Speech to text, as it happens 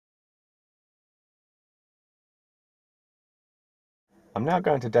I'm now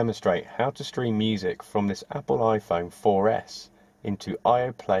going to demonstrate how to stream music from this Apple iPhone 4S into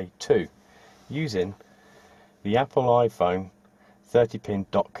PLAY2 using the Apple iPhone 30-pin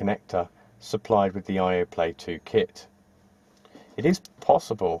dock connector supplied with the PLAY2 kit. It is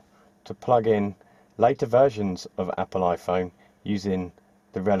possible to plug in later versions of Apple iPhone using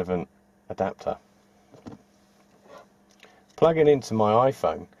the relevant adapter. Plugging into my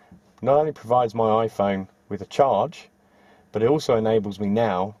iPhone not only provides my iPhone with a charge, but it also enables me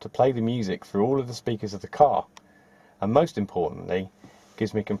now to play the music through all of the speakers of the car, and most importantly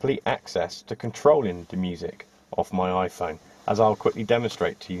gives me complete access to controlling the music off my iPhone, as I'll quickly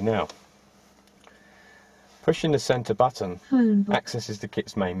demonstrate to you now. Pushing the center button accesses the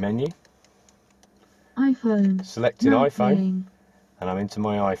kit's main menu. iPhone. Selecting Now iPhone, playing. and I'm into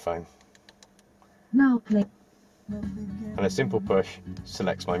my iPhone. Now play. And a simple push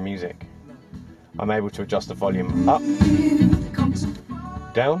selects my music. I'm able to adjust the volume up,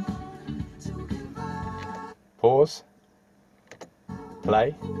 down, pause,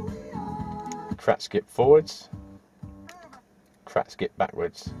 play, track skip forwards, track skip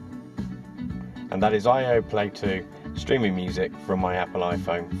backwards. And that is PLAY2 streaming music from my Apple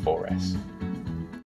iPhone 4S.